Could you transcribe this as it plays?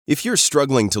If you're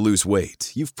struggling to lose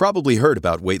weight, you've probably heard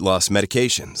about weight loss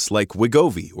medications like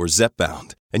Wegovy or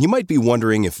Zepbound, and you might be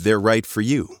wondering if they're right for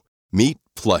you. Meet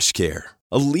PlushCare,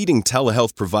 a leading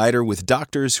telehealth provider with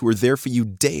doctors who are there for you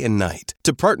day and night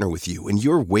to partner with you in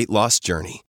your weight loss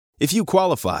journey. If you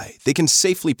qualify, they can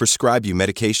safely prescribe you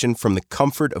medication from the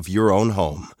comfort of your own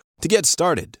home. To get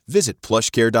started, visit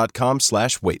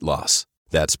plushcare.com/weightloss.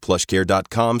 That's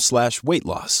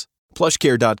plushcare.com/weightloss.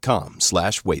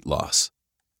 plushcare.com/weightloss.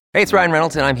 Hey, it's Ryan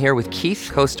Reynolds, and I'm here with Keith,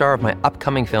 co-star of my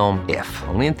upcoming film, If,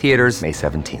 only in theaters May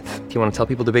 17th. Do you want to tell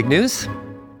people the big news?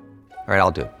 All right,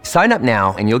 I'll do it. Sign up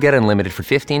now and you'll get unlimited for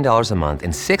 $15 a month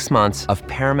and 6 months of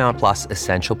Paramount Plus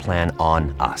Essential Plan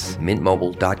on us.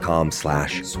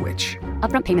 MintMobile.com/switch.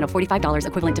 Upfront payment of $45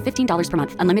 equivalent to $15 per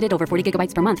month. Unlimited over 40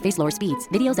 gigabytes per month. Face lower speeds.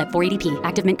 Videos at 480p.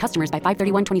 Active Mint customers by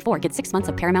 531.24 get 6 months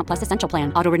of Paramount Plus Essential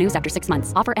Plan. Auto renews after 6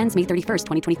 months. Offer ends May 31st,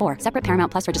 2024. Separate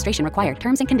Paramount Plus registration required.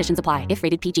 Terms and conditions apply if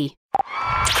rated PG.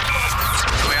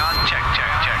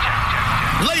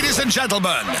 Ladies and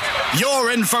gentlemen,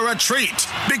 you're in for a treat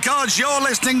because you're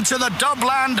listening to the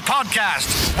Dubland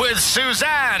Podcast with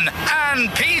Suzanne and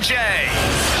PJ.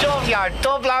 Shove your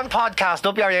Dubland Podcast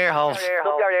up your ear holes.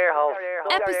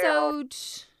 Episode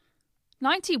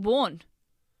 91.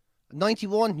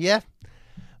 91, yeah.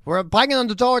 We're banging on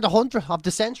the door of the 100th of the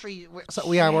century.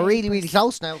 We're really, really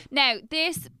close now. Now,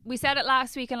 we said it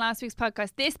last week in last week's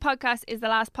podcast. This podcast is the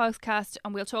last podcast,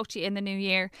 and we'll talk to you in the new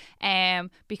year.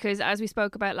 Because as we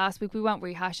spoke about last week, we won't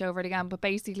rehash over it again. But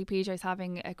basically, PJ's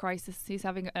having a crisis. He's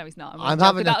having. No, he's not.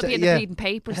 That'll be in the bleeding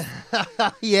papers.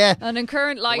 Yeah. And in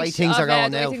current light, the way things are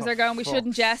going now. Things are going. We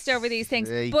shouldn't jest over these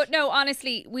things. But no,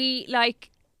 honestly, we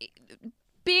like.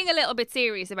 Being a little bit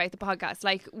serious about the podcast,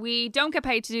 like we don't get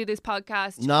paid to do this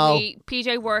podcast. No,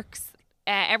 PJ works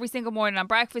every single morning on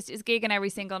breakfast, is gigging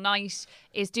every single night,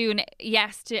 is doing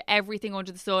yes to everything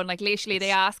under the sun. Like literally,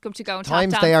 they ask him to go and tap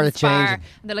dance in the bar, and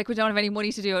they're like, "We don't have any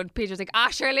money to do it." And PJ's like,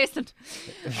 sure, listen,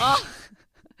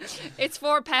 it's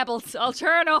 4 pebbles. I'll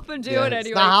turn up and do it anyway.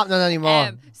 It's not happening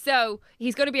anymore. So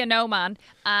he's going to be a no man,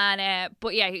 and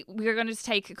but yeah, we're going to just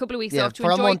take a couple of weeks off to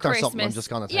for enjoy a month Christmas. Or something, I'm just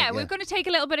going to take, we're going to take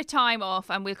a little bit of time off,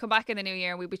 and we'll come back in the new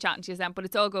year and we'll be chatting to you then. But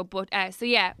it's all good. But so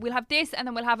yeah, we'll have this, and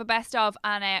then we'll have a best of,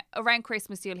 and around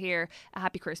Christmas you'll hear a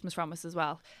happy Christmas from us as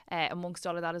well, amongst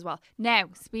all of that as well. Now,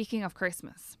 speaking of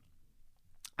Christmas,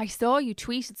 I saw you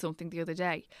tweeted something the other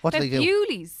day about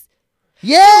Bewley's.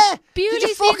 Yeah! Bewley's. Did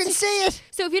you fucking see it?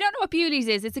 So if you don't know what Bewley's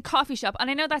is, it's a coffee shop. And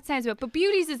I know that sounds weird, but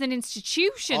Bewley's is an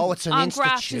institution. Oh, it's an on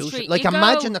institution. Grafton Street. Like,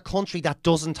 imagine a country that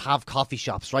doesn't have coffee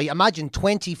shops, right? Imagine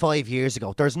 25 years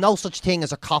ago, there's no such thing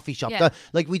as a coffee shop. Yeah.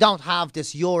 Like, we don't have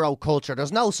this Euro culture.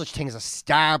 There's no such thing as a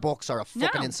Starbucks or a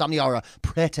fucking Insomnia or a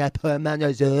Pret a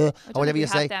Manger or whatever you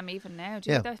say. We have them even now,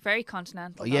 do you? They're very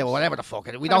continental. Oh, yeah, well, whatever the fuck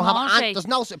it is. We don't have there's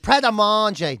no Pret a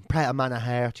Manger, Pret a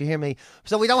Manger. Do you hear me?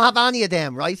 So we don't have any of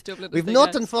them, right? We've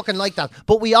nothing fucking like that.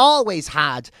 But we always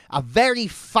had a very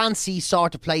fancy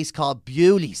sort of place called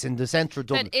Bewley's in the centre of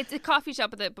Dublin. It's a coffee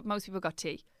shop, but most people got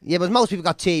tea. Yeah, but most people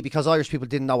got tea because Irish people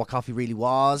didn't know what coffee really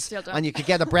was. Still don't. And you could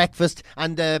get a breakfast,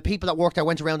 and the people that worked there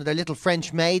went around in their little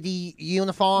French maid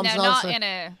uniforms. No, and not all in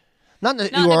a... Not in a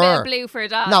bit of blue for a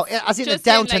dog. No, as in a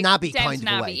Downton Abbey kind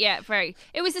of a way. Yeah, very.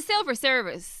 It was a silver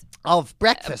service. Of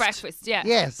breakfast. Breakfast, yeah.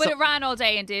 Yes. But it ran all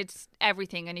day and did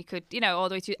everything, and you could, all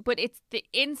the way through. But it's the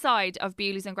inside of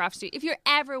Bewley's on Grafton Street. If you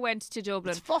ever went to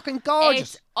Dublin, it's fucking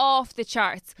gorgeous. It's off the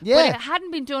charts. Yeah. But it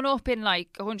hadn't been done up in like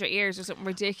 100 years or something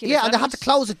ridiculous. Yeah, and they had to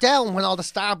close it down when all the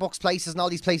Starbucks places and all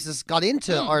these places got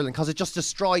into Ireland because it just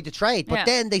destroyed the trade. But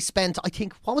then they spent, I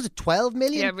think, what was it, 12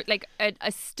 million? Yeah, like an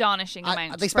astonishing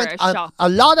amount. They spent for a shop. A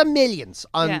lot of millions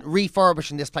on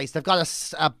refurbishing this place. They've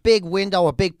got a big window,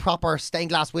 a big proper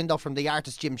stained glass window from the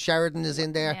artist Jim Sheridan is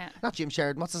in there. Yeah. Not Jim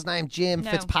Sheridan, what's his name? Jim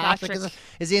Fitzpatrick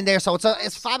is in there. So it's a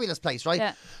fabulous place, right?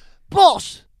 Yeah.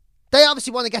 But they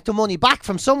obviously want to get the money back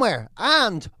from somewhere.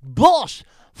 But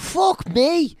fuck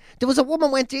me, there was a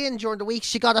woman went in during the week.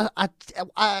 She got a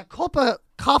cup of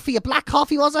coffee, a black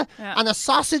coffee was it, and a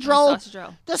sausage roll.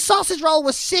 The sausage roll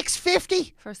was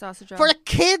 $6.50 for a sausage roll. For a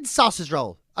kid's sausage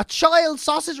roll. A child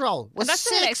sausage roll was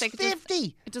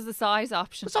 $6.50. It does the size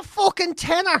option. It's a fucking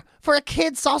tenner for a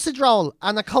kid's sausage roll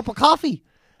and a cup of coffee.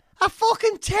 A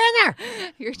fucking tenner.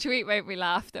 Your tweet made me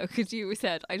laugh though, because you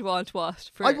said I'd want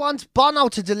what? I'd want Bono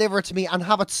to deliver it to me and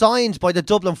have it signed by the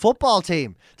Dublin football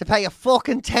team to pay a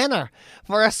fucking tenner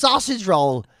for a sausage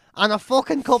roll and a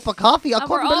fucking cup of coffee. I And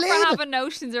we're couldn't all for believe it. having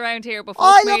notions around here, but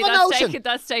I fuck me, love a notion.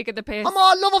 that's taking the piss.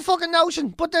 I love a fucking notion,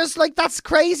 but there's like that's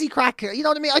crazy crack. You know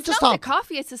what I mean? I just Not the thought,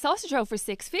 coffee, it's the sausage roll for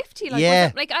 $6.50. Like,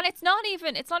 Yeah. and it's not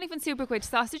even super quick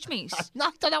sausage meat.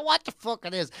 not don't know what the fuck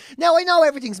it is. Now I know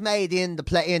everything's made in the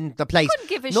place. Couldn't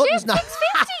give a Nothing's shit. not-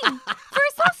 $6.50 for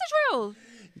a sausage roll.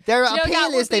 Their Do you know that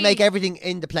appeal would is they be- make everything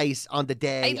in the place on the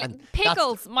day. And that's-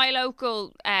 Pickles, my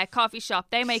local coffee shop,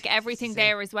 they make everything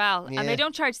there as well, Yeah. and they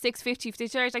don't charge $6.50. They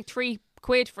charge like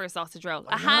 £3 for a sausage roll,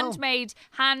 a know. handmade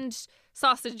hand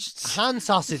sausage. hand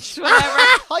sausage. Whatever.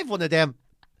 I've one of them.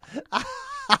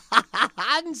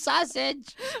 Hand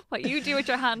sausage. What you do with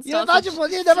your hand You sausage?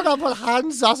 imagine you're never gonna put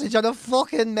hand sausage on a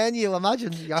fucking menu.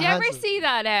 Imagine your Do you ever hands- see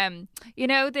that? You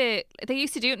know they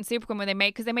used to do it in Superquinn when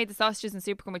because they made the sausages in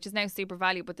Superquinn, which is now Super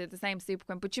Value, but they're the same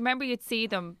Superquinn. But you remember you'd see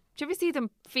them. Do you ever see them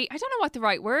feed? I don't know what the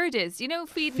right word is. You know,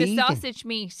 feeding Feeding. the sausage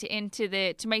meat to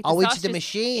make the into sausages. the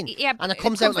machine. Yeah, and it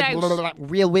comes out like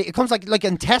real weird. It comes like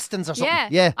intestines or something.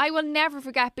 Yeah, I will never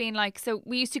forget being like. So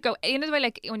we used to go. You know the way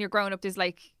like when you're growing up, there's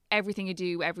like everything you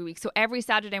do every week. So every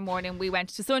Saturday morning we went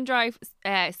to Sundrive,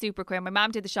 Superquinn. My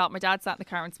mum did the shop. My dad sat in the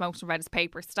car and smoked and read his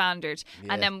paper standard.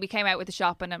 And then we came out with the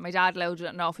shop and then my dad loaded it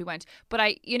and off we went. But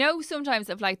sometimes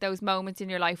of like those moments in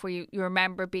your life where you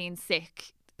remember being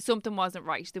sick. Something wasn't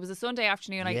right. There was a Sunday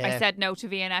afternoon. I Yeah. said no to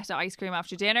Viennetta ice cream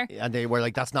after dinner. And they were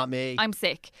like, "That's not me." I'm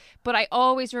sick, but I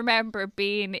always remember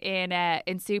being in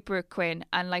Superquinn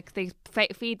and like they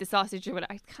feed the sausage or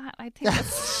whatever. I think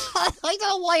that's I don't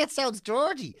know why it sounds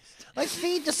dirty. Like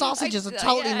feed the sausages are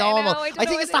totally yeah, normal. I I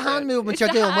think it's the hand movements you're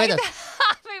doing with it.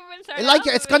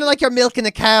 It's kind of like you're milking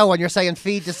a cow and you're saying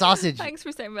feed the sausage. Thanks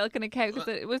for saying milking a cow because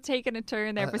it was taking a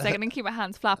turn there for a second and keep my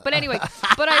hands flat. But anyway,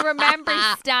 I remember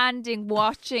standing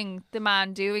watching the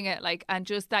man doing it, like, and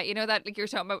just that, you know, that like you were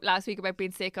talking about last week about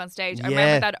being sick on stage. I Yeah.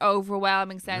 remember that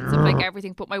overwhelming sense of like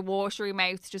everything, but my watery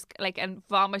mouth just like and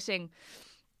vomiting.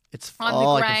 It's On I the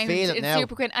can ground feel it in now.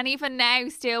 Superquinn, and even now,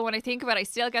 still when I think about it, I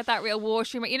still get that real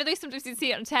washroom. You know, there's sometimes you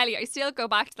see it on telly. I still go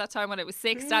back to that time when I was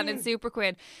sick, standing in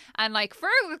Superquinn, and like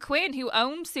Fergal Quinn, who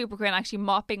owned Superquinn, actually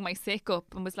mopping my sick up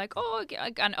and was like, "Oh,"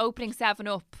 and opening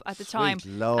 7-Up at the time,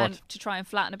 Lord. and to try and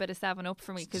flatten a bit of 7-Up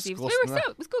for me because Disgusting,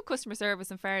 it was good customer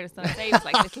service in fairness. And I say it was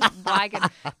like little wagon,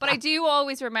 but I do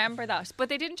always remember that. But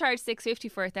they didn't charge $6.50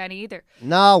 for it then either.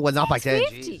 No, well, not back then.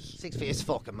 $6.50. $6.50 is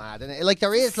fucking mad, isn't it? Like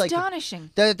there is like Astonishing.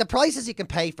 the prices you can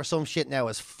pay for some shit now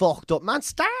is fucked up, man.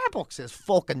 Starbucks is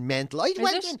fucking mental. I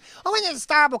went into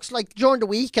Starbucks like during the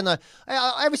week, and I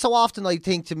every so often I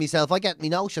think to myself, I get me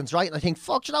notions right, and I think,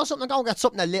 fuck, you know something, I'm going to get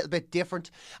something a little bit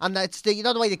different, and that's the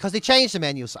way because they change the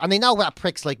menus, and they know that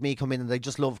pricks like me come in and they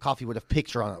just love coffee with a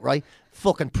picture on it, right?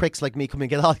 Fucking pricks like me come in and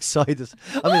get all excited.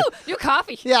 I mean, Ooh, your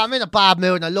coffee. yeah, I'm in a bad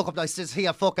mood and I look up and I see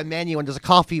a fucking menu and there's a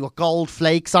coffee with gold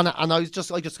flakes on it, and I just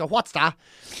go, "What's that?"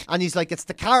 And he's like, "It's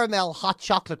the caramel hot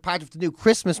chocolate part of the new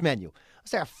Christmas menu." I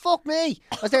was there, "Fuck me."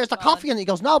 I was there, "Is there coffee in it?" He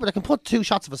goes, "No, but I can put 2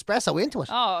 shots of espresso into it."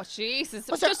 Oh, Jesus.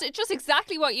 Was there- Just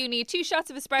exactly what you need. 2 shots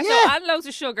of espresso Yeah. and loads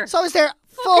of sugar. So I was there,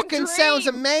 fucking sounds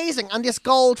dream. amazing. And this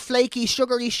gold flaky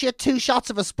sugary shit, 2 shots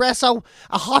of espresso,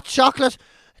 a hot chocolate.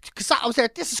 Cause I was there,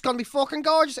 this is going to be fucking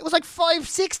gorgeous. It was like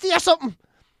 $5.60 or something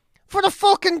for the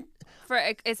fucking... For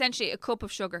essentially a cup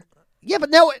of sugar. Yeah, but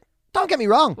now, don't get me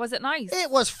wrong. Was it nice? It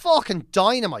was fucking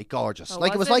dynamite gorgeous. Oh,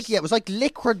 like was it was like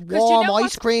liquid 'Cause warm you know ice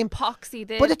what's cream. Poxy,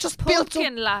 the But it just built up-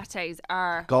 pumpkin lattes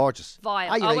are Gorgeous. vile.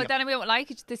 I Oh, like but it. then we don't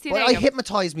like it. See, But there I you go.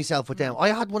 hypnotised myself with them. I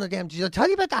had one of them. Did I tell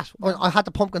you about that? I had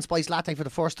the pumpkin spice latte for the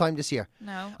first time this year.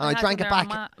 No, And I I had drank one it there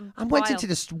back on and went vile. into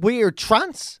this weird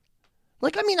trance.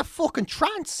 Like, I mean, a fucking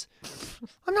trance.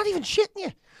 I'm not even shitting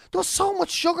you. There was so much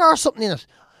sugar or something in it.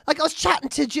 Like, I was chatting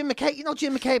to Jim McCabe. You know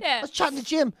Jim McCabe? Yeah. I was chatting to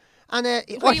Jim. And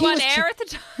Were you on air at the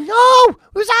time? No, it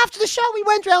was after the show. We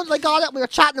went round, like, all that. We were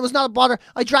chatting. It was not a bother.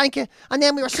 I drank it. And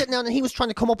then we were sitting down and he was trying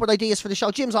to come up with ideas for the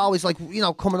show. Jim's always, like, you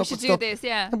know, coming We up should with do stuff. this,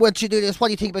 yeah. Would you do this? What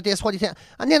do you think about this? What do you think?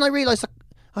 And then I realised,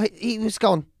 like, he was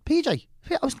going, PJ,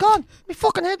 I was gone. My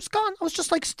fucking head was gone. I was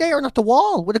just, like, staring at the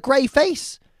wall with a grey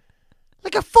face.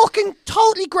 Like a fucking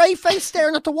totally grey face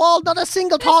staring at the wall. Not a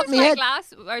single thought in This my was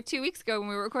head. like 2 weeks ago when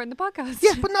we were recording the podcast.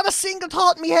 Yeah, but not a single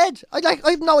thought in my head. I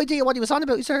have no idea what he was on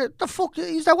about. He's there, what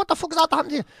the fuck is that happening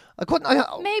to you? I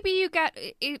couldn't. Maybe you get,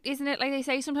 isn't it like they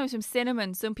say sometimes from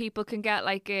cinnamon, some people can get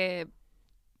like a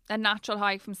natural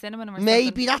high from cinnamon or something.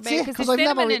 Maybe that's it. Because I've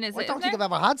never. I don't think I've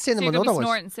ever had So you're cinnamon going to be otherwise.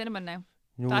 snorting cinnamon now.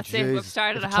 Oh, That's it. We've jeez.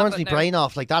 started If a it turns habit my now. brain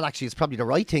off like that, actually, it's probably the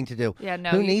right thing to do. Yeah,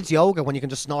 no, Who you- needs yoga when you can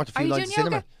just snort a Are few you lines of doing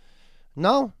cinnamon? yoga?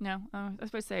 No. No. Oh, I was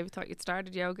supposed to say, I thought you'd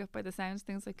started yoga by the sounds.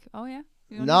 Things like, oh yeah.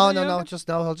 You wanna No, do no, no. yoga? Just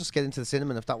no. I'll just get into the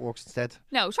cinnamon if that works instead.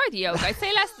 No, try the yoga. I'd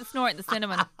say less the snort and the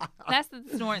cinnamon. Less the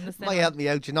snort and the cinnamon. Might help me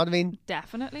out. You know what I mean?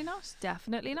 Definitely not.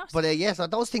 Definitely not. But yes,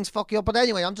 those things fuck you up. But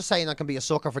anyway, I'm just saying I can be a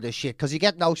sucker for this shit because you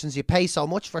get notions. You pay so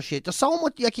much for shit. There's so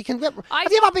much like you can. Have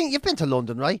you ever been? You've been to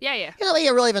London, right? Yeah, yeah. You know the way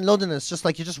you arrive in London, it's just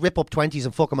like you just rip up 20s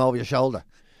and fuck them over your shoulder.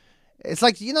 It's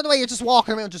like, you know the way you're just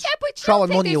walking around just but you throwing don't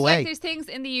think money away. Like, there's things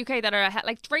in the UK that are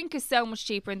like drink is so much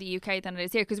cheaper in the UK than it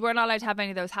is here because we're not allowed to have any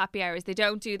of those happy hours. They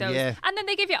don't do those, Yeah. and then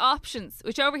they give you options,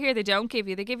 which over here they don't give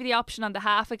you. They give you the option on the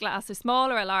half a glass of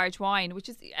small or a large wine, which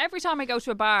is every time I go to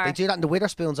a bar. They do that in the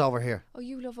Witherspoons over here. Oh,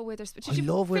 you love a Witherspoon. I Did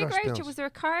you love figure Witherspoons. out was there a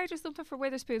card or something for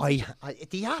Witherspoons?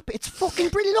 The app, it's fucking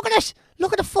brilliant. Look at it.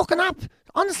 Look at the fucking app.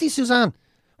 Honestly, Suzanne,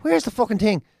 where's the fucking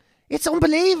thing? It's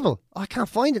unbelievable. I can't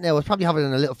find it now. I'll probably have it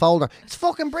in a little folder. It's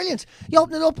fucking brilliant. You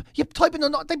open it up, you type in you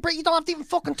don't have to even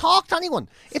fucking talk to anyone.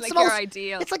 It's like the your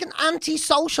ideal. It's like an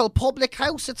anti-social public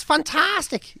house. It's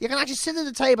fantastic. You can actually sit at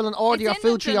the table and order your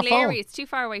food through your phone. It's too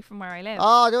far away from where I live.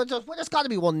 Oh, there's got to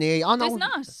be one near you. Oh, no. There's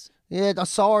not. Yeah, the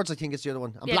Swords, I think, is the other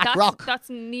one. And Black that's, Rock. That's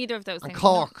neither of those And things.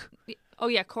 Cork. Oh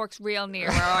yeah, Cork's real near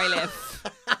where I live.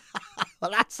 Well,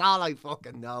 that's all I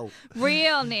fucking know.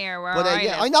 Real near where But I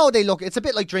yeah, live. I know they look. It's a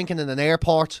bit like drinking in an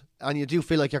airport, and you do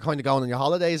feel like you're kind of going on your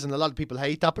holidays, and a lot of people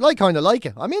hate that. But I kind of like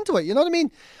it. I'm into it. You know what I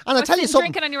mean? And I tell you sitting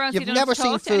something. drinking on your own so You've you don't have never to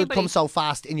seen talk to food anybody. come so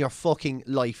fast in your fucking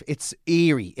life. It's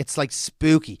eerie. It's like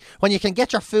spooky. When you can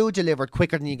get your food delivered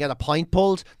quicker than you get a pint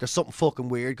pulled, there's something fucking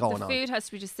weird going The on. food has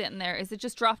to be just sitting there. Is it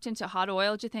just dropped into hot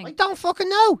oil, do you think? I don't fucking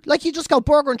know. Like you just go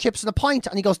burger and chips and a pint,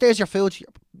 and he goes, "There's your food.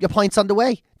 Your pint's on the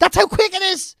way." That's how quick it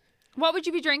is. What would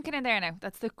you be drinking in there now?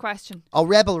 That's the question. Oh,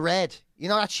 Rebel Red. You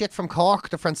know that shit from Cork,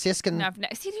 the Franciscan. No,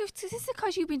 see, is this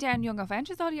because you've been down Young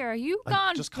Adventures all year? Are you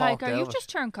gone? just like, Cork are you out. just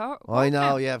turned Cork? I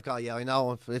know, now? yeah, I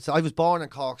know. I was born in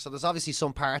Cork, so there's obviously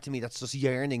some part of me that's just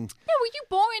yearning. No, were you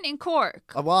born in Cork?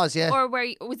 I was, yeah. Or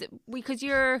was it because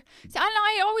you're? See, and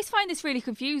I always find this really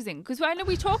confusing because I know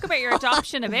we talk about your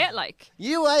adoption a bit, like.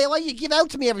 Why you give out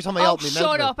to me every time I Oh, open my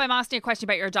mouth? shut up! I'm asking a question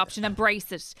about your adoption. Embrace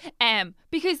it.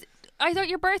 Because I thought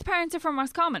your birth parents are from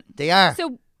Roscommon. They are.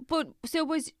 So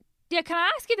was. Yeah, can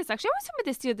I ask you this actually? I was talking about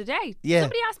this the other day. Yeah.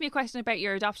 Somebody asked me a question about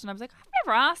your adoption. I was like, I've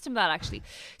never asked him that actually.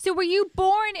 So were you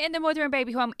born in the mother and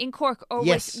baby home in Cork? Or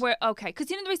Yes. Okay. Because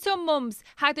you know the way some mums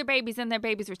had their babies and their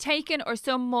babies were taken, or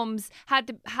some mums had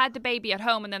the baby at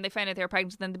home and then they found out they were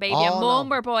pregnant and then the baby and mum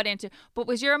were brought into. But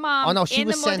was your mom Oh, no, she in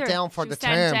was the sent mother? down for She the was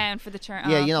sent term. down for the term.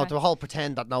 Yeah, Oh, you know, okay. the whole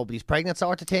pretend that nobody's pregnant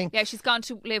sort of thing. Yeah, she's gone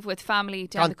to live with family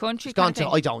down the country. She's gone kind to,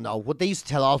 of I thing. don't know. What they used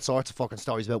to tell all sorts of fucking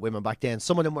stories about women back then.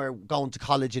 Some of them were going to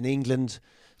college in England.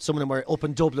 Some of them were up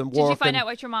in Dublin working. Did you find out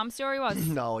what your mom's story was?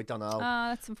 No, I don't know. Oh,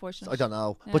 that's unfortunate. I don't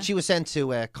know. Yeah. But she was sent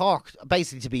to Cork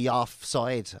basically to be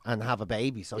offside and have a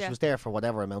baby. So Yeah. she was there for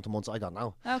whatever amount of months. I don't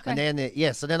know. Okay. And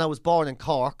then, so then I was born in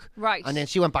Cork. Right. And then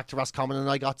she went back to Roscommon and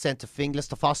I got sent to Finglas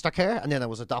to foster care. And then I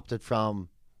was adopted from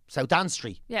South Ann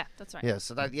Street. Yeah, that's right. Yeah,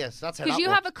 so that's how Because that you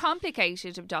worked. have a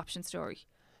complicated adoption story.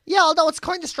 Yeah, although it's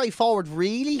kind of straightforward,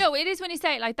 really. No, it is when you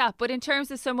say it like that. But in terms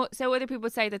of so other people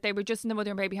say that they were just in the mother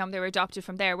and baby home, they were adopted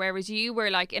from there. Whereas you were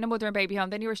like in a mother and baby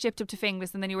home, then you were shipped up to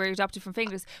Finglas, and then you were adopted from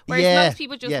Finglas. Whereas Yeah, most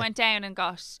people just yeah. went down and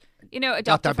got, Got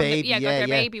adopted their from baby. got their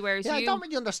baby. Whereas I you, don't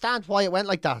really understand why it went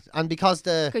like that. And because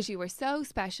you were so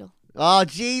special Oh,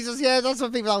 Jesus, yeah, that's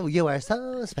what people you are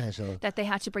so special. that they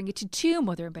had to bring you to two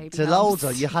mother and baby To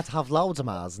homes. you had to have loads of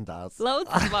mas and dads. Loads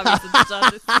of the mummies and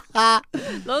the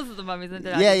dads. Loads of the mummies and the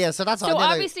dads. Yeah, so that's So and then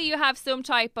obviously you have some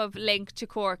type of link to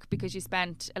Cork because you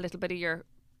spent a little bit of your.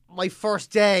 my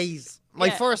first days, my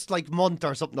Yeah. first month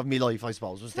or something of my life, I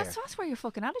suppose, was there. That's where your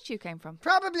fucking attitude came from.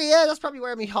 Probably, yeah. That's probably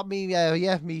where me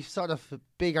sort of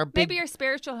big. Maybe your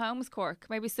spiritual home's Cork.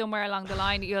 Maybe somewhere along the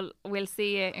line we'll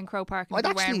see you in Crow Park and I'd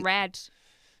be wearing actually- red.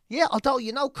 Yeah, although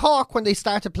Cork when they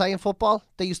started playing football,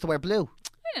 they used to wear blue.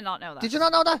 I did not know that. Did you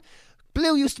not know that?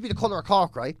 Blue used to be the colour of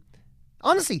Cork, right?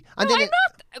 Honestly, and No, then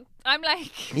I'm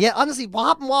like. yeah, honestly, what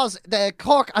happened was the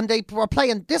Cork and they were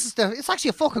playing. It's actually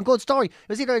a fucking good story. It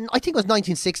was I think it was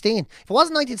 1916. If it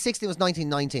wasn't 1916, it was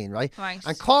 1919, right? Right.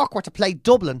 And Cork were to play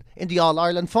Dublin in the All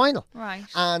Ireland final. Right.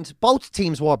 And both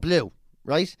teams wore blue,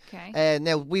 right? Okay.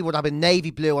 Now we would have been navy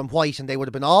blue and white, and they would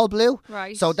have been all blue.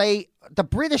 Right. So the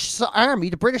British Army,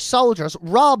 the British soldiers,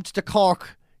 robbed the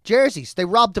Cork jerseys. They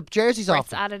robbed the jerseys off Let's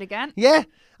them. at it again. Yeah.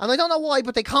 And I don't know why,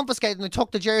 but they confiscated and they took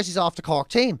the jerseys off the Cork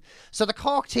team. So the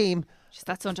Cork team, Just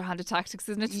that's underhanded tactics,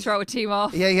 isn't it? To throw a team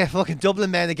off. yeah, fucking Dublin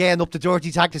men again up the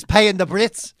dirty tactics, paying the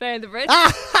Brits. Playing the Brits.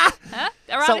 Huh?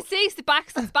 They're on a cease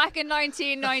since back in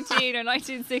 1919 or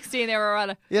 1916 they were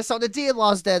on it. Yeah, so the deal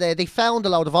was that they found a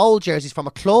load of old jerseys from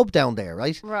a club down there,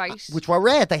 right? Right. Which were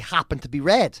red. They happened to be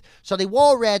red. So they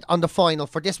wore red on the final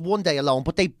for this one day alone,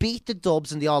 but they beat the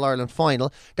Dubs in the All-Ireland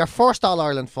final, their first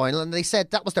All-Ireland final, and they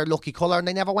said that was their lucky colour and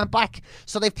they never went back.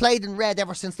 So they've played in red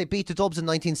ever since they beat the Dubs in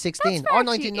 1916 or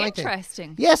 1919.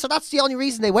 Interesting. Yeah, so that's the only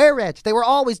reason they wear red. They were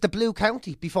always the blue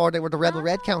county before they were the rebel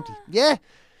red county. Yeah.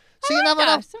 So you never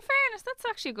know. In fairness, that's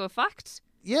actually a good fact.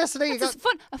 Yeah, so there you go. It's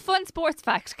a fun sports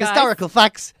fact, guys. Historical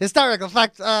facts. Historical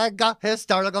facts. Got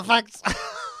historical facts.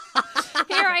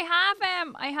 Here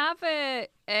I have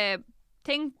a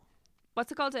thing.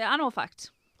 What's it called? An animal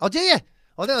fact. Oh, do you?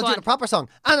 Oh, then I'll Go do on. the proper song.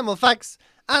 Animal facts.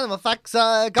 Animal facts.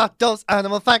 Got those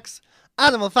animal facts.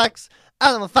 Animal facts.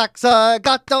 Animal facts.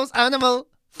 Got those animal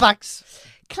facts.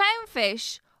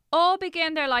 Clownfish all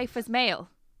begin their life as male,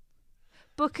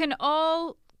 but can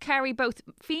all carry both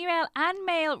female and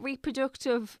male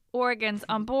reproductive organs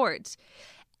on board.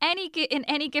 In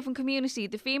any given community,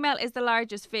 the female is the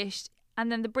largest fish,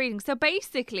 and then the breeding. So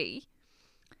basically,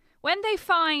 when they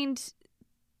find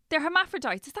they're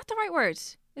hermaphrodites, is that the right word?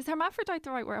 Is hermaphrodite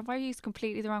the right word? Have I used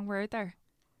completely the wrong word there?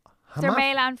 They're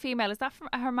male and female. Is that from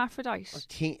a hermaphrodite?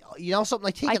 You know something?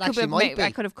 I think it actually might be.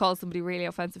 I could have called somebody a really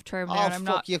offensive term there, Oh, and I'm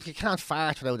fuck not. you can't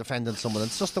fart without offending someone.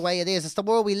 It's just the way it is. It's the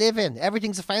world we live in.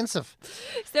 Everything's offensive.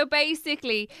 So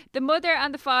basically, the mother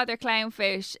and the father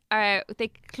clownfish they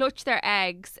clutch their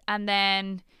eggs, and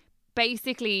then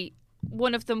basically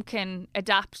one of them can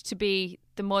adapt to be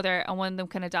the mother, and one of them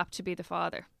can adapt to be the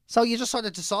father. So you just sort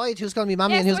of decide who's going to be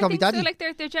mommy and who's I going to be think daddy. So,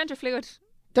 like they're gender fluid.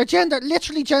 They're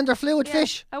literally gender fluid Yeah.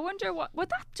 fish. I wonder what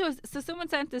that does. So someone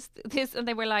sent this, and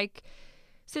they were like,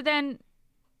 so then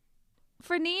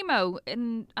for Nemo,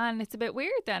 and it's a bit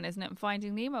weird then, isn't it?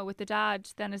 Finding Nemo with the dad,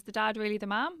 then is the dad really the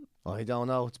mom? I don't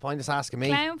know. It's pointless asking me.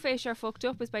 Clownfish are fucked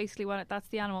up is basically that's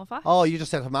the animal fact. Oh, you just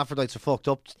said hermaphrodites are fucked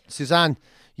up. Suzanne,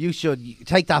 you should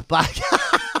take that back.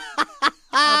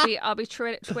 I'll be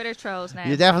Twitter trolled now.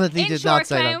 You definitely In did short, not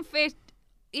say that. clownfish.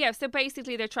 Yeah, so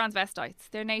basically they're transvestites.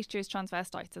 Their nature is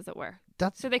transvestites, as it were.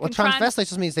 That's So they well, can transvestite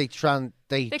just means they can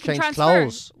change transfer.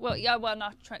 clothes. Well, yeah,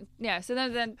 not yeah. So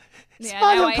then It's yeah.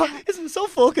 mad now how isn't it so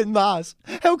fucking mad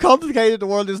how complicated the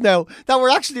world is now that we're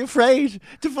actually afraid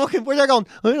to fucking. We're there going,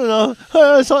 I don't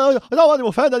know. So I don't want to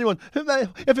offend anyone.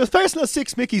 If your person has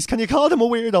 6 Mickeys, can you call them a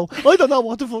weirdo? I don't know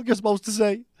what the fuck you're supposed to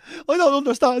say. I don't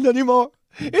understand anymore.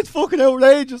 It's fucking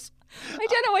outrageous. I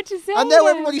don't know what to say. And now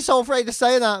everybody's so afraid to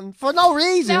say that and for no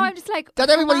reason. Now I'm just like that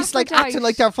everybody's like hermaphrodite. acting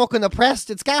like they're fucking oppressed.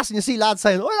 It's gas, and you see lads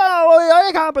saying, I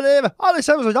can't believe it. All I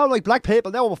said was I don't like black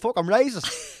people. Now I'm a fucking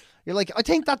racist. You're like, I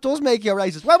think that does make you a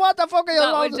racist. Well, what the fuck are you That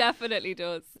allowed one definitely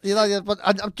does. You know, but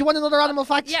do you want another animal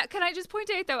fact? Yeah, can I just point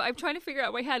out though? I'm trying to figure out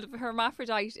in my head if a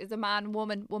hermaphrodite is a man,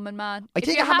 woman, woman, man. I If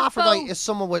think you a have hermaphrodite both- is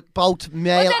someone with both Well,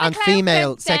 male then a and clownfish- female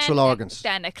then sexual organs.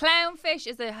 Then a clownfish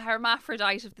is a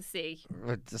hermaphrodite of the sea.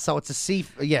 So it's a sea.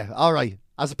 Yeah, all right.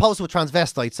 As opposed to a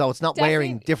transvestite, so it's not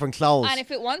wearing Definitely. different clothes. And if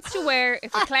a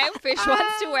clownfish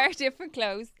wants to wear different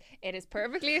clothes, it is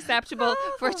perfectly acceptable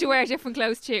for it to wear different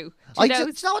clothes too. Do I you know?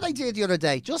 you know what I did the other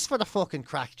day, just for the fucking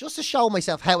crack, just to show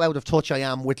myself how out of touch I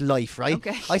am with life, right?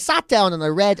 Okay. I sat down and I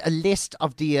read a list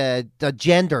of the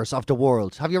genders of the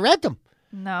world. Have you read them?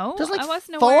 No, There's like I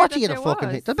wasn't aware 40 that of the there fucking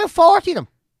was. thing. There's about 40 of them.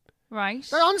 Right.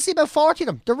 There are honestly about 40 of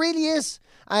them. There really is.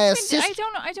 I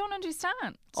don't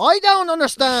understand. I don't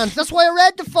understand. That's why I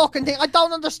read the fucking thing. I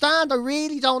don't understand. I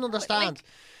really don't understand.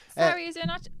 Sorry, is there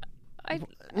not?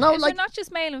 no, is like- there not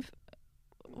just male and?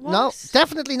 What? No,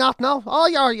 definitely not. No. Oh,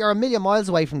 you're a million miles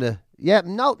away from the. Yeah,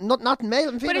 no, not male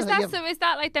and female. But is that Yeah. so? Is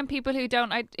that like then people who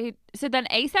don't? So then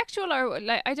asexual or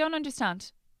like I don't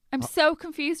understand. I'm so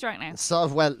confused right now. So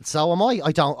am I.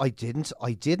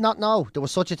 I did not know there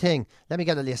was such a thing. Let me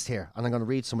get a list here, and I'm going to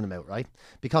read some of them out, right?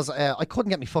 Because I couldn't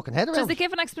get my fucking head around. Does it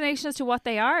give an explanation as to what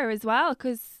they are as well?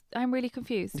 Because I'm really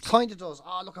confused. It kind of does.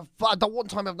 Oh, look, the one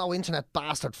time I have no internet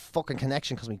bastard fucking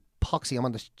connection because me poxy, I'm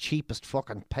on the cheapest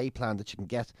fucking pay plan that you can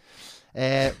get.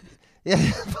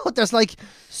 Yeah, but there's like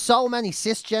so many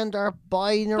cisgender,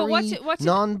 binary, what's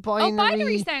non-binary. Oh,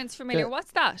 binary sounds familiar.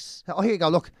 What's that? Oh, here you go.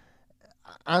 Look,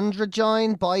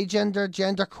 androgyne, bigender,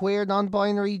 genderqueer,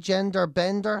 non-binary, gender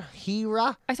bender,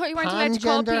 hera. I thought you weren't allowed to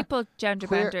call pangender, people gender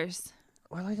queer- benders.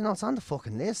 Well, I don't know. It's on the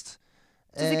fucking list.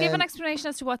 Does it give an Um, explanation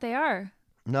as to what they are?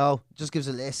 No, it just gives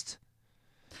a list.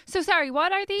 So sorry,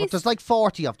 what are these? But there's like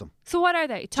 40 of them. So what are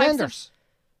they? Types Genders.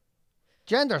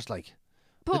 Genders, like.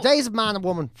 The But- days of man and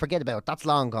woman, forget about it. That's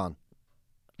long gone.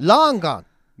 Long gone.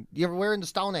 We're in the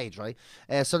Stone Age, right?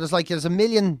 So there's a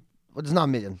million. Well, there's not a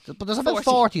million, but there's about 40.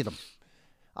 40 of them.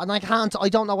 And I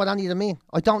don't know what any of them mean.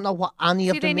 I don't know what any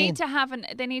of them they mean.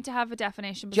 They need to have a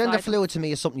definition. Gender beside fluid to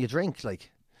me is something you drink,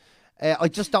 like. I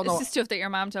just don't them. know. It's the stuff that your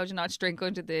mum told you not to drink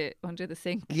under the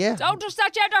sink. Yeah. Don't touch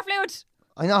that gender fluid.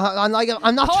 I know,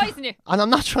 I'm not. Poison you. And I'm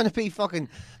not trying to be fucking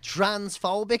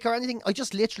transphobic or anything. I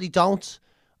just literally don't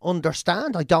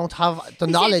understand. I don't have the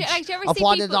knowledge of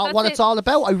what it's all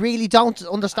about. I really don't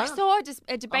understand. I saw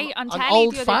a debate on telly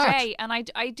old the other fart. day, and I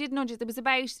didn't understand. It was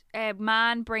about a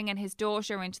man bringing his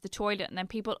daughter into the toilet, and then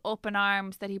people up in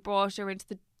arms that he brought her into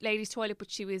the ladies' toilet,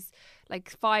 but she was like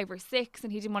 5 or 6,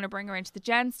 and he didn't want to bring her into the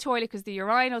gents' toilet because the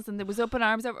urinals, and there was up in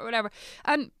arms over whatever.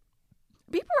 And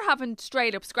people were having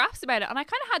straight up scraps about it, and I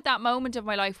kind of had that moment of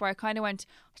my life where I kind of went,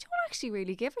 I don't actually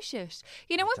really give a shit.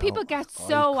 You know, when people get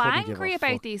so angry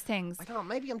about these things. I don't know,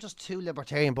 maybe I'm just too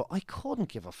libertarian, but I couldn't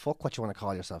give a fuck what you want to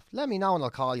call yourself. Let me know and I'll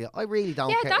call you. I really don't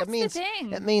care. That's it means, the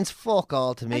thing. It means fuck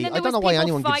all to me. And then I don't know why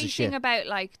anyone gives a shit. fighting about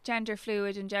like gender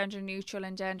fluid and gender neutral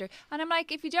and gender. And I'm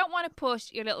like, if you don't want to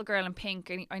put your little girl in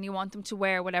pink and you want them to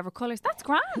wear whatever colours, that's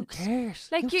grand. Who cares?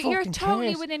 Like, Who you're fucking totally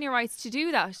cares? within your rights to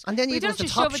do that. And then you you don't go to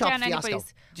just Top shove it Shop down fiasco. anybody's.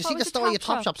 Do you see the story of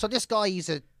Top Shop? So this guy,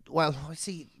 I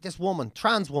see this woman,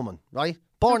 trans woman, right?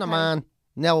 Born a man,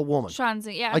 now a woman. Trans,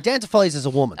 yeah. Identifies as a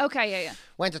woman. Okay, yeah.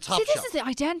 Went to Top See, Shop. this is it.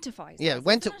 Identifies. Yeah,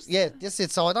 this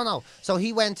is, so I don't know. So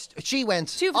she went,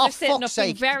 Two of oh, us are sitting fuck's up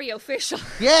being sake. very official.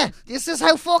 Yeah, this is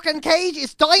how fucking cage,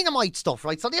 it's dynamite stuff,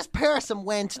 right? So this person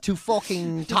went to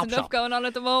fucking There's Top enough Shop. going on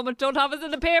at the moment. Don't have us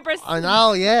in the papers. I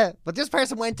know, yeah. But this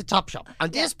person went to Top Shop.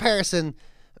 And this person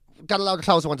got a load of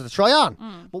clothes they wanted to try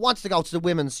on, but wanted to go to the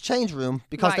women's change room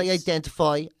because they Right.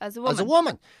 identify As a woman.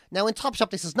 woman. Now in Top Shop,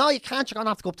 they says, no, you can't. You're going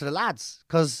to have to go up to the lads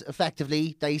because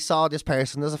effectively they saw this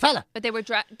person as a fella. But were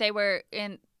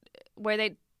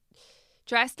they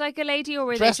dressed like a lady or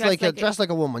were Dressed they dressed like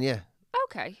a woman, yeah.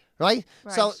 Okay. Right?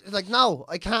 Right. So, like, no,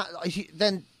 I can't.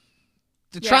 Then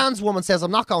the Yeah. trans woman says, I'm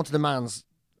not going to the man's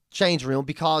change room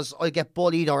because I get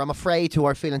bullied or I'm afraid to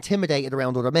or feel intimidated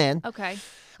around other men. Okay.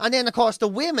 And then, of course, the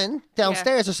women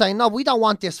downstairs are saying, no, we don't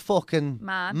want this fucking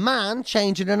man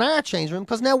changing in our change room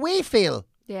because now we feel,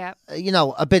 Yeah.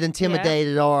 a bit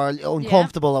intimidated or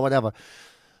uncomfortable or whatever.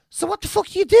 So what the fuck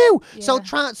do you do? Yeah.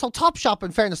 So Top Shop,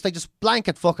 in fairness, they just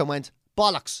blanket fucking went,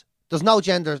 bollocks. There's no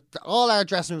gender. All our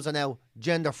dressing rooms are now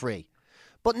gender free.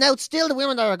 But now it's still the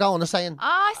women that are going and saying,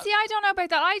 See, I don't know about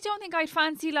that. I don't think I'd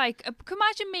fancy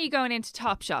imagine me going into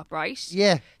Topshop, right?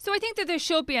 yeah. So I think that there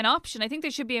should be an option. I think there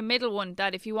should be a middle one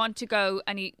that if you want to go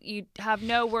and you have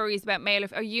no worries about male or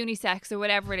unisex or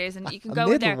whatever it is, and you can go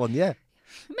in there. One, yeah.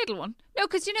 Middle one. No,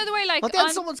 because you know the way But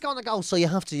then someone's going to go, so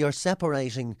you're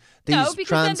separating these no, because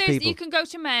trans then people. you can go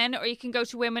to men or you can go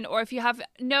to women, or if you have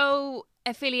no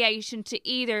affiliation to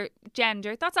either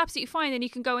gender, that's absolutely fine, then you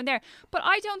can go in there. But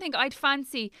I don't think I'd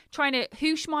fancy trying to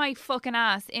hoosh my fucking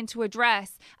ass into a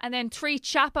dress and then 3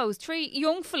 chapos, 3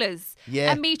 young fellas,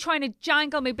 and me trying to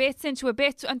jangle my bits into a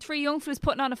bit and 3 young fellas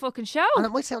putting on a fucking show. And it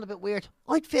might sound a bit weird.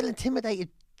 I'd feel intimidated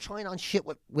trying on shit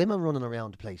with women running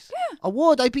around the place. Yeah. I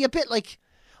would. I'd be a bit like,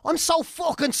 I'm so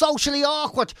fucking socially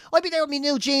awkward. I'd be there with my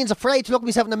new jeans, afraid to look at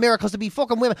myself in the mirror because there'd be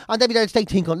fucking women. And they'd be there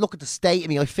thinking, look at the state of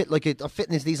me. I fit like I'm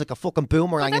fitting these like a fucking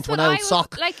boomerang into an old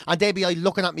sock. And they'd be like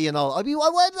looking at me and all. I'd be,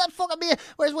 where's that fucking me?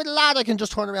 Whereas with a lad, I can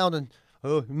just turn around and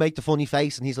make the funny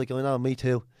face, and he's like, oh no, me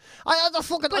too.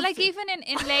 But like even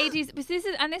in ladies, but this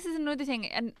is another thing,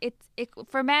 and it's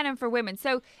for men and for women.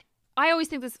 So I always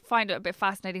find it a bit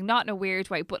fascinating, not in a weird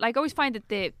way, but like I always find that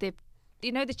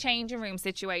the changing room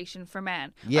situation for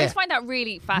men. Yeah. I just find that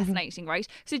really fascinating, right?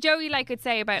 So Joey could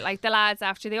say about like the lads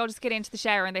after they all just get into the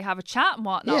shower and they have a chat and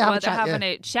whatnot while they're having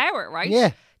a shower, right?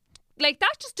 Yeah. Like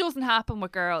that just doesn't happen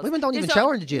with girls. Women don't even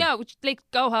shower in the gym. No, like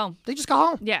go home. They just go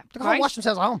home. Yeah. They go home and wash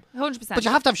themselves at home. 100%. But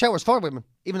you have to have showers for women,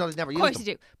 even though they've never used them. Of course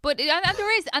you do. But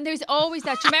and there's always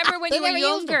that. Do you remember when you were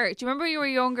younger? Do you remember when you were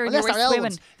younger and you were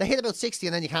swimming? They hit about 60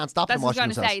 and then you can't stop them That's what I washing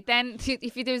was going to themselves.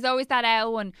 say. Then there's always that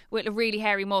L one with a really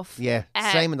hairy muff. Yeah,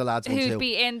 same in the lads one who'd too.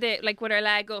 be in the with her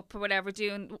leg up or whatever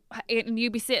doing, and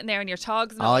you'd be sitting there in your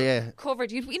togs and all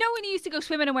covered. You know when you used to go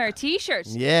swimming and wear a t-shirt?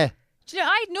 Yeah. Do you know,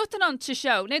 I had nothing on to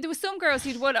show. Now, there was some girls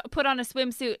who'd put on a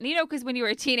swimsuit, and because when you were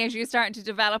a teenager, you're starting to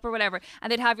develop or whatever,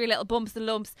 and they'd have your little bumps and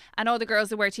lumps, and all the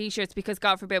girls would wear t-shirts because,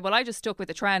 God forbid, I just stuck with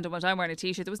the trend and went, I'm wearing a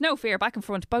t-shirt. There was no fear, back and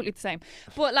front, both looked the same.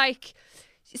 But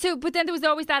but then there was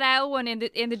always that L one in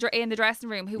the dressing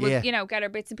room who would get her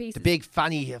bits and pieces. The big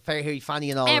fanny, very hairy fanny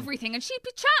and all. Everything, and she'd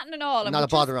be chatting and all. And not a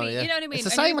bother on it. Yeah. You know what I mean? It's the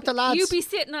same with the lads. You'd be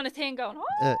sitting on a thing going,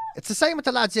 it's the same with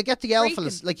the lads. You get the L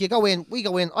fellas. Like you go in, we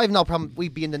go in. I have no problem.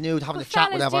 We'd be in the nude having a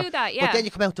chat, whatever. Do that, yeah. But then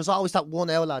you come out. There's always that one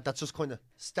L lad that's just kind of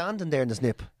standing there in his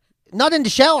nip, not in the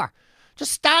shower,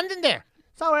 just standing there.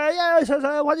 So, he says,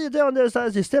 what are you doing this?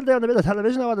 Is you still doing a bit of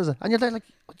television or what is it? And you're there like,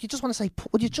 you just want to say,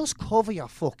 would you just cover your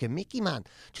fucking Mickey, man?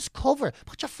 Just cover it.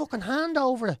 Put your fucking hand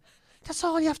over it. That's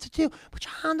all you have to do. Put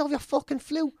your hand over your fucking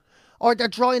flute. Or they're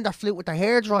drying their flute with their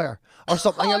hairdryer or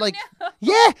something. And you're like,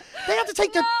 yeah, they had to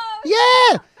take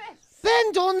yeah.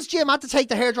 Ben Dunn's gym had to take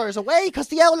the hairdryers away because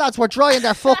the old lads were drying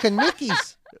their fucking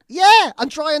Mickeys. Yeah, and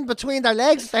drying between their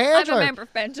legs with the hairdryer. I remember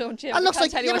Ben Dunn gym. It looks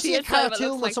like, you ever see a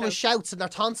cartoon when someone shouts and their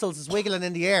tonsils is wiggling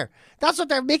in the air? That's what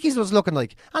their Mickeys was looking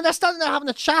like. And they're standing there having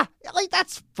a chat. Like,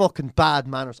 that's fucking bad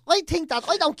manners. I think that,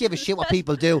 I don't give a shit what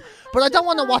people do, but I don't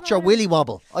want to watch your willy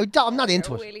wobble. I'm not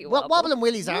into it. Wobbling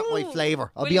willies aren't my flavour,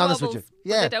 I'll be honest with you.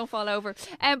 Yeah. They don't fall over.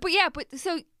 But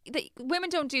so women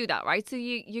don't do that, right? So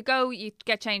you go, you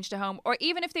get changed at home, or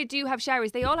even if they do have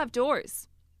showers, they all have doors.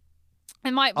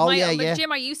 And the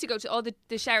gym I used to go to, all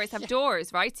the showers have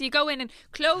doors, right? So you go in and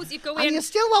close, you go in. And you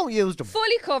still won't use them.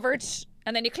 Fully covered,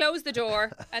 and then you close the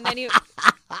door, and then you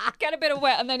get a bit of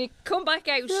wet, and then you come back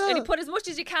out, and you put as much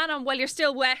as you can on while you're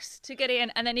still wet to get in,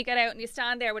 and then you get out and you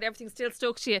stand there with everything still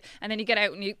stuck to you, and then you get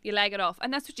out and you leg it off.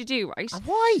 And that's what you do, right? And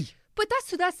why? But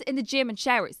that's in the gym and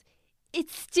showers.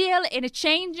 It's still in a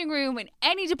changing room in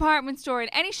any department store, in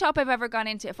any shop I've ever gone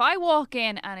into. If I walk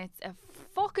in and it's a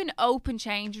fucking open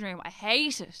changing room, I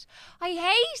hate it. I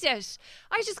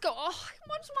just go, I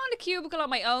want a cubicle on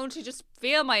my own to just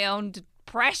feel my own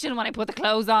depression when I put the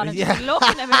clothes on and just look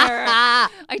in the mirror.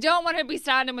 I don't want to be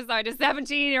standing beside a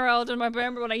 17-year-old, and I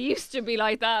remember when I used to be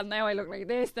like that, and now I look like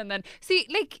this. And then so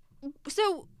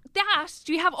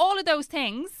do you have all of those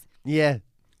things? Yeah.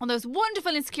 And those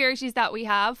wonderful insecurities that we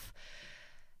have,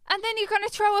 and then you're going to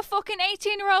throw a fucking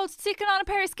 18-year-old sticking on a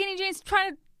pair of skinny jeans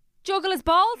trying to juggle his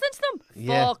balls into them?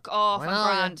 Yeah. Fuck off, I'm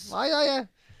grand. I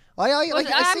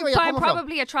see where you're I'm coming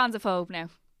probably a transphobe now.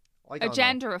 A A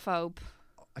genderophobe.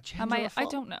 genderophobe? I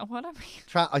don't know. What am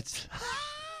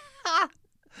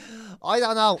I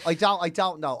don't know. I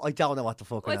don't know. I don't know what the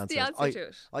fucking What's answer is. the answer to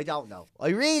it? I don't know. I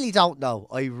really don't know.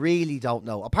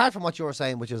 Apart from what you were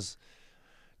saying, which is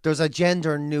there's a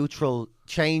gender neutral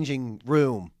changing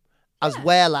room. As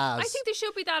well as I think there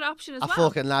should be that option as a well.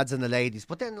 fucking lads and the ladies.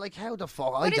 But then, like, how the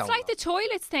fuck? But it's like the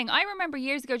toilets thing. I remember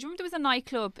years ago, do you remember there was a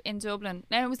nightclub in Dublin?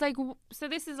 Now, it was like, so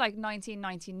this is like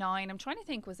 1999. I'm trying to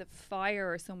think, was it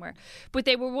Fire or somewhere? But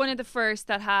they were one of the first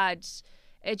that had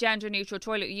a gender-neutral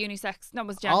toilet, unisex. No, it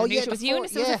was gender-neutral. It was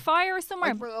unisex. Was it Fire or somewhere?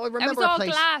 I remember it was all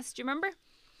glass. Do you remember?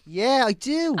 Yeah, I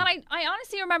do. And I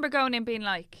honestly remember going in being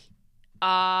like,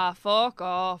 fuck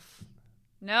off.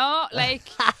 No, like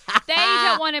they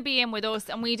don't want to be in with us,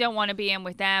 and we don't want to be in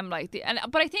with them. But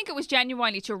I think it was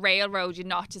genuinely to railroad you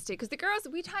not to stay, because the girls,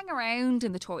 we'd hang around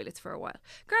in the toilets for a while.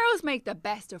 Girls make the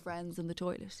best of friends in the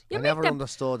toilet. I never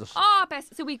understood it.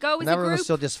 Best. So we go as a never group.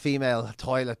 understood this female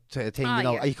toilet thing. You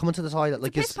know, yeah. Are you coming to the toilet?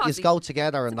 Like, you go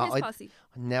together and that. I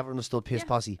never understood piss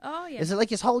posse. Oh yeah. Is it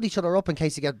like you hold each other up in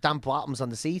case you get damp bottoms on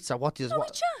the seats, or what? We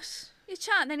chat. You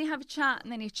chat, and then you have a chat,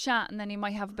 and then you chat, and then you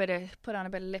might have put on a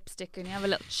bit of lipstick, and you have a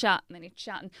little chat, and then you're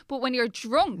chatting. But when you're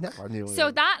drunk, that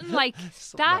and like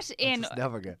that in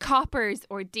Coppers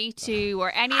or D2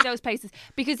 or any of those places,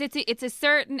 because it's a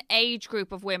certain age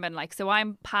group of women. Like, so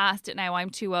I'm past it now. I'm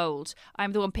too old.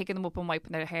 I'm the one picking them up and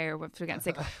wiping their hair if they're getting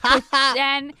sick. But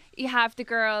then you have the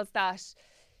girls that,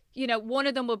 you know, one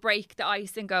of them will break the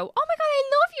ice and go, "Oh my God, I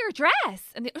love your dress,"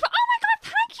 and they, "Oh my God,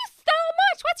 thank you so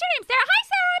much. What's your name, Sarah? Hi,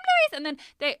 Sarah. I'm Louise." And then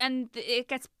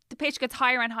the pitch gets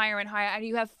higher and higher and higher, and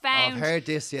you have found I've heard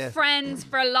this, yeah. friends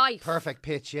for life. Perfect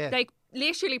pitch, yeah. Like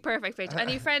literally perfect pitch,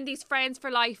 and you friend these friends for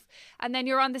life, and then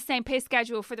you're on the same piss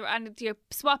schedule and you're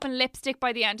swapping lipstick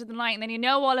by the end of the night, and then you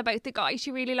know all about the guy she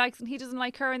really likes and he doesn't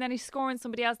like her, and then he's scoring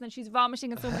somebody else, and then she's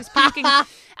vomiting and somebody's puking, and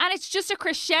it's just a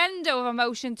crescendo of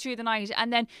emotion through the night.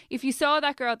 And then if you saw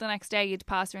that girl the next day, you'd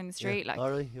pass her in the street,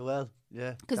 all right, you will,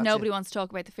 yeah, because nobody wants to talk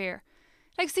about the fear.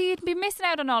 Like, so you'd be missing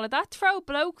out on all of that. Throw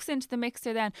blokes into the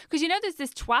mixer then. Because you know there's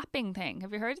this twapping thing.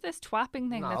 Have you heard of this twapping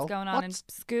thing that's going on in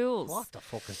schools? What the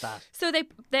fuck is that? So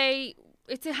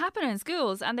it's happening in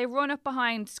schools, and they run up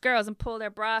behind girls and pull their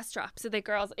bra strap, so the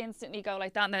girls instantly go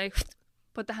like that, and they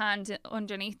put the hand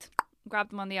underneath, grab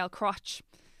them on the old crotch.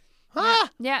 Huh?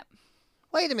 Yeah.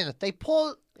 Wait a minute. They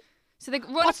pull... So they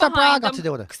run What's up their bra behind got them, to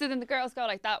do with it? So then the girls go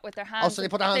like that with their hands. Oh, so they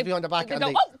put their hands behind their back they and go,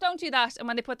 they... "Oh, don't do that." And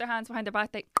when they put their hands behind their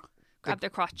back, they grab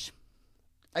their crotch.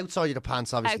 Outside of the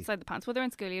pants, obviously. Outside the pants. Well, they're in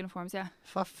school uniforms, yeah.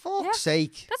 For fuck's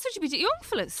sake. That's what you be doing. Young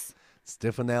fellas. It's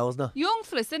different now, isn't it? Young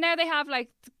fellas. So now they have, like,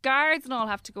 the guards and all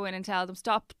have to go in and tell them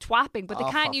stop twapping, but they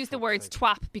can't use the words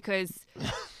twap because...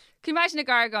 Can you imagine a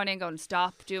guard going in going,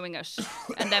 "Stop doing it,"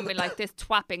 and then be like, "This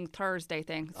twapping Thursday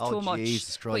thing. It's too much."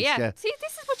 Jesus Christ, but yeah. yeah. See,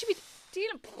 this is what you be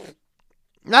dealing.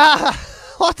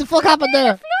 What the fuck happened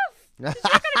there?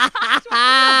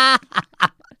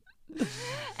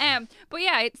 But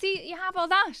yeah, see, you have all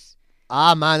that.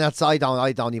 Ah man, I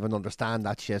don't even understand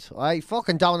that shit. I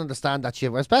fucking don't understand that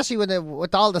shit. Especially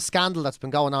with all the scandal that's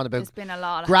been going on about There's been a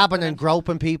lot of grabbing happening. and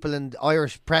groping people in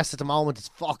Irish press at the moment. It's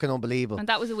fucking unbelievable. And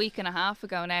that was a week and a half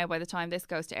ago now by the time this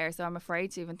goes to air, so I'm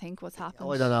afraid to even think what's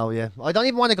happened. I don't know, yeah. I don't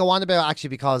even want to go on about it actually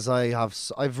because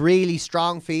I've really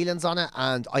strong feelings on it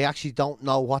and I actually don't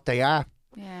know what they are.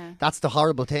 Yeah. That's the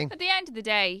horrible thing. At the end of the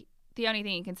day, the only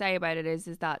thing you can say about it is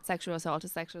that sexual assault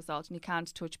is sexual assault and you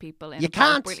can't touch people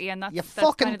inappropriately. And that's, You that's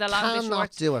fucking kind of the long and the cannot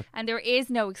short. do it. And there is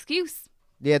no excuse.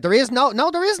 Yeah, there is no,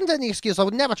 there isn't any excuse. I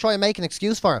would never try and make an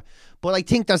excuse for it. But I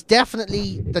think there's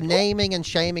definitely the naming and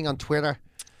shaming on Twitter.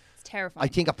 It's terrifying. I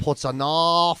think it puts an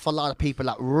awful lot of people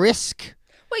at risk.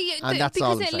 Well, And that's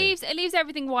all because I'm it leaves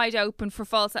everything wide open for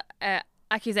false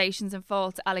accusations and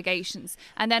false allegations,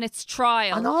 and then it's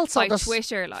trial And also by there's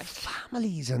Twitter, like.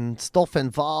 families and stuff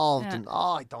involved. Yeah. And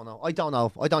I don't know. I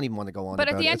don't even want to go on But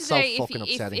about at the it. end It's of the so day, fucking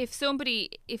upsetting.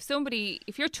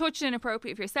 if you're touched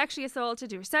inappropriately, if you're sexually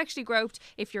assaulted, if you're sexually groped,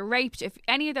 if you're raped, if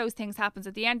any of those things happens,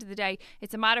 at the end of the day,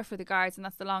 it's a matter for the guards, and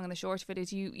that's the long and the short of it.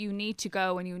 Is you need to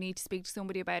go and you need to speak to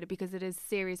somebody about it because it is a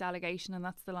serious allegation, and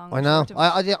that's the long. I and know. short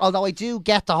of it. Although I do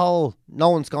get the whole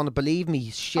no one's going to believe me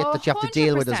shit that you have to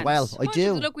deal with as well. 100%. I do.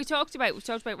 Look, we've talked about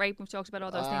rape, we've talked about all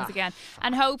those things again,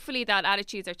 and hopefully that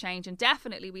attitudes are changing.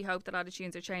 Definitely, we hope that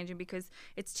attitudes are changing because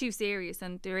it's too serious,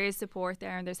 and there is support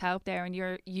there, and there's help there, and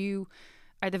you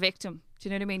are the victim. Do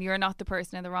you know what I mean? You're not the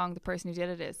person in the wrong. The person who did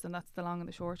it is, and that's the long and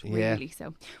the short, Yeah. really. So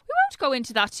we won't go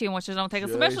into that too much. I don't think,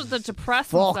 especially the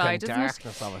depressing Fucking side, isn't it?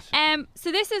 darkness of it.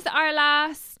 So this is our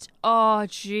last. Oh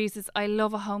Jesus, I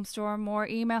love a Home Store More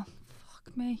email.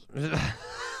 Fuck me.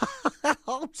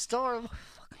 Home Storm.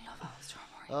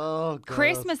 Oh, God.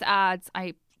 Christmas ads.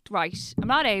 I'm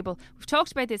not able. We've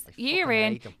talked about this year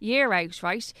in, hate them. year out,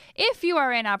 right? If you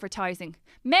are in advertising,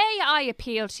 may I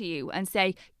appeal to you and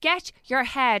say, get your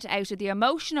head out of the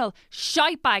emotional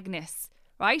shitebagness,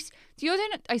 right? The other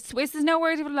night, this is no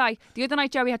word of a lie. The other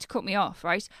night, Joey had to cut me off,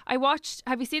 right? I watched.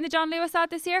 Have you seen the John Lewis ad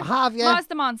this year? I have, yeah. Moz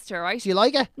the Monster, right? Do you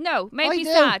like it? No, made I me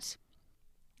do. sad.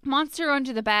 Monster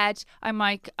under the bed. I'm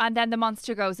like, and then the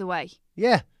monster goes away.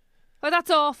 Yeah. Well,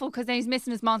 that's awful because then he's missing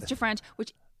his monster friend,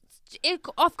 which,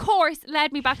 of course,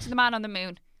 led me back to the Man on the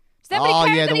Moon. Does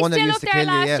anybody care that the he's one that still used up to there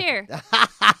kill you, last yeah. year?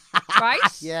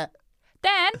 Right? Yeah.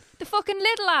 Then the fucking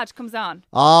Little ad comes on.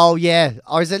 Oh, yeah.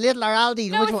 Or is it Little or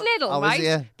Aldi? No, Which it's one? Little, Oh, right? is it,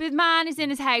 yeah. The man is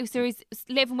in his house or he's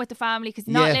living with the family because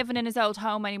he's not Yeah. living in his old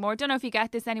home anymore. I don't know if you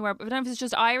get this anywhere, but I don't know if it's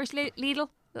just Irish Lidl.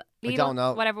 Lidl, don't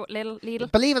know. Whatever, Lidl.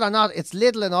 Believe it or not, it's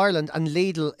Lidl in Ireland and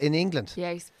Lidl in England.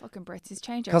 Yeah, he's fucking Brits. He's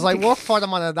changed Because I everything. work for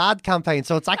them on an ad campaign,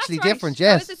 so it's actually That's right. different, Oh,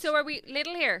 yes. is it? So are we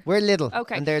Lidl here? We're Lidl,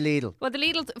 Okay. and they're Lidl. Well, the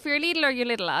Lidl, for your Lidl or your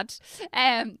little lad,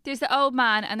 there's the old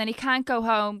man, and then he can't go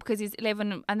home because he's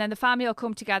living, and then the family will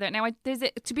come together. Now,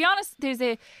 to be honest, there's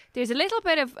a little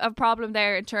bit of a problem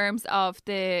there in terms of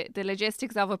the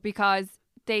logistics of it because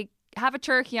they have a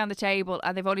turkey on the table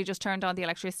and they've only just turned on the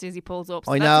electricity as he pulls up.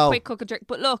 So I that's know. a quick cook and turkey.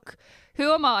 But look,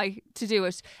 who am I to do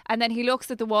it? And then he looks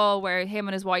at the wall where him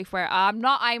and his wife were. I'm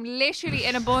literally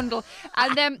in a bundle.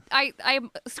 And then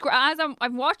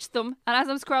I've watched them, and as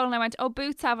I'm scrolling, I went, oh,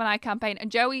 Boots have an ad campaign.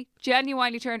 And Joey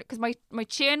genuinely turned, because my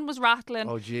chin was rattling.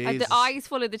 Oh, and Jesus. the eyes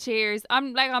full of the tears.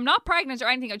 I'm like, I'm not pregnant or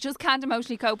anything. I just can't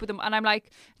emotionally cope with them. And I'm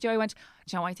like, Joey went, do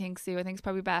you know what I think, Sue? I think it's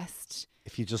probably best.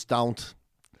 If you just don't.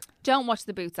 Don't watch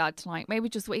the Boots ad tonight. Maybe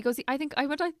just wait. He goes, I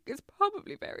would like, it's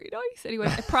probably very nice. Anyway,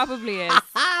 it probably is.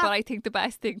 But I think the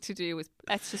best thing to do is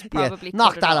let's just probably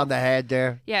knock cut it that off. on the head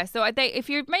there. Yeah, so if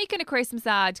you're making a Christmas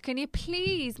ad, can you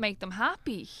please make them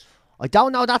happy? I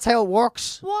don't know, that's how it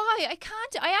works. Why?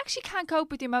 I actually can't cope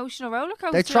with the emotional roller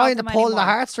coaster. They're trying of to them pull the anymore.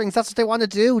 heartstrings. That's what they want to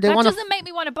do. They That want doesn't make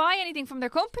me want to buy anything from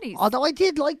their companies. Although I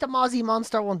did like the Mozzie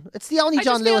Monster one. It's the only I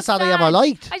John just feel Lewis ad I sad. ever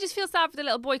liked. I just feel sad for the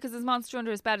little boy because his monster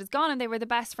under his bed is gone, and they were the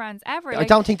best friends ever. I Like,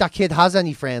 don't think that kid has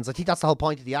any friends. I think that's the whole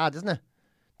point of the ad, isn't it?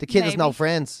 The kid has no Maybe.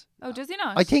 friends. Oh, does he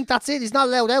not? I think that's it. He's not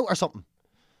allowed out or something.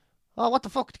 Oh, what the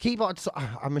fuck? The keyboard.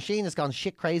 Our machine has gone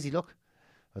shit crazy. Look.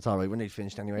 That's all right. We're nearly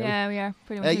finished anyway. Yeah, we are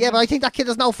pretty much. Yeah, but I think that kid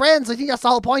has no friends. I think that's the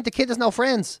whole point. The kid has no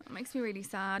friends. It makes me really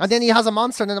sad. And then he has a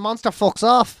monster, and then the monster fucks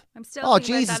off. I'm still. Oh,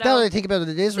 thinking about Jesus. that Now that I old- think about it,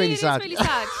 it is See, really it sad. Is really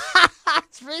sad.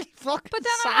 It's really fucking But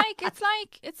then sad. I'm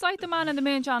like, it's like the Man on the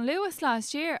Moon, John Lewis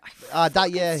last year.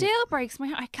 Yeah. Still breaks my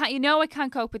heart. I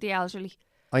can't cope with the elderly.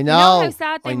 I know. You know how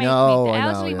sad they I make know, me. The I know,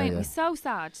 elderly yeah, make yeah. me so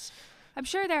sad. I'm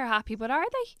sure they're happy, but are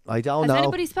they? I don't Has know.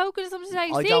 anybody spoken to them today?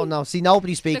 I See? don't know. See,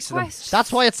 nobody speaks to them. questions.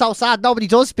 That's why it's so sad. Nobody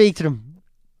does speak to them.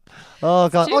 Oh,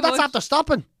 God. too Oh, that's much. after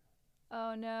stopping.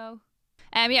 Oh no.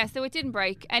 Yeah, so it didn't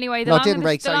break. Anyway, the No, it long didn't and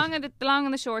break, the sorry. long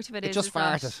and the short of it is just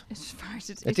that farted. It just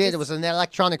farted. It did. It was an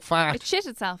electronic fart. It shit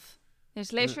itself.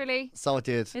 It literally. So it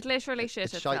did. It literally shit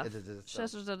It itself. shited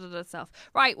itself. Shit itself.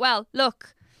 Right. Well,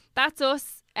 look, that's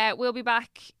us. We'll be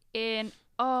back in.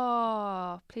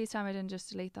 Oh, please tell me I didn't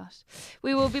just delete that.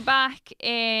 We will be back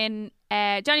in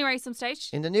January some stage.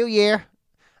 In the new year.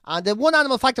 And the one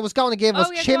animal fact I was going to give was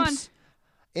chimps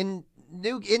in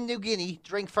New Guinea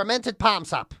drink fermented palm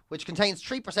sap, which contains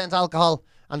 3% alcohol,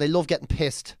 and they love getting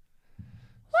pissed.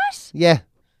 What? Yeah.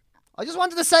 I just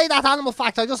wanted to say that animal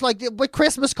fact. I just like, with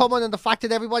Christmas coming and the fact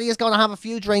that everybody is going to have a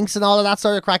few drinks and all of that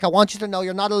sort of crack, I want you to know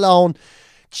you're not alone.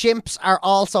 Chimps are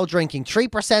also drinking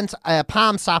 3%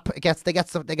 palm sap. They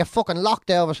get fucking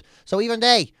locked out of it. So even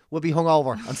they will be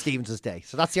hungover on Stevens' Day.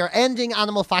 So that's your ending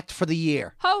animal fact for the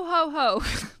year. Ho, ho,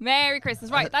 ho. Merry Christmas.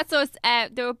 Right, that's us.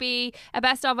 There will be a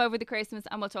best of over the Christmas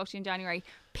and we'll talk to you in January.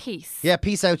 Peace. Yeah,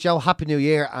 peace out, Joe. Happy New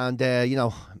Year and,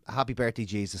 happy birthday,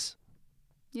 Jesus.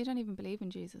 You don't even believe in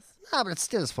Jesus. Nah, but it's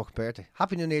still his fucking birthday.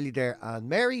 Happy New Nearly there and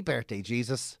merry birthday,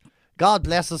 Jesus. God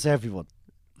bless us, everyone.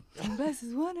 Bless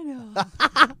us one and all.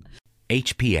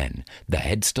 HPN, the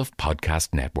Head Stuff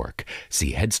Podcast Network.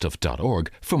 See headstuff.org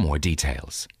for more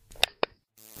details.